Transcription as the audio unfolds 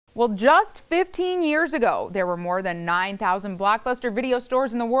Well, just 15 years ago, there were more than 9,000 Blockbuster video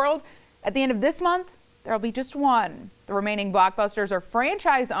stores in the world. At the end of this month, there'll be just one. The remaining Blockbusters are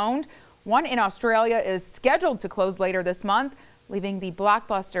franchise-owned. One in Australia is scheduled to close later this month, leaving the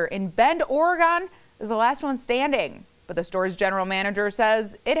Blockbuster in Bend, Oregon, as the last one standing. But the store's general manager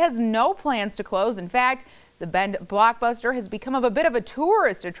says it has no plans to close. In fact, the Bend Blockbuster has become a bit of a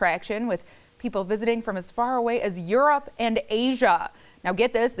tourist attraction, with people visiting from as far away as Europe and Asia. Now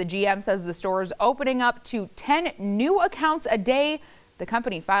get this, the GM says the store is opening up to 10 new accounts a day. The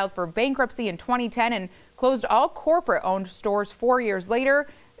company filed for bankruptcy in 2010 and closed all corporate-owned stores 4 years later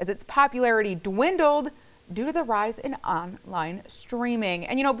as its popularity dwindled due to the rise in online streaming.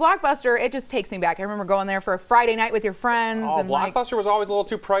 And you know, Blockbuster, it just takes me back. I remember going there for a Friday night with your friends. Oh, and Blockbuster was always a little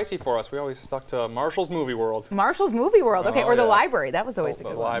too pricey for us. We always stuck to Marshall's Movie World. Marshall's Movie World, okay, or the library. That was always a good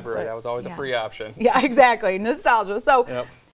one. The library, that was always a free option. Yeah, exactly. Nostalgia. So. Yep.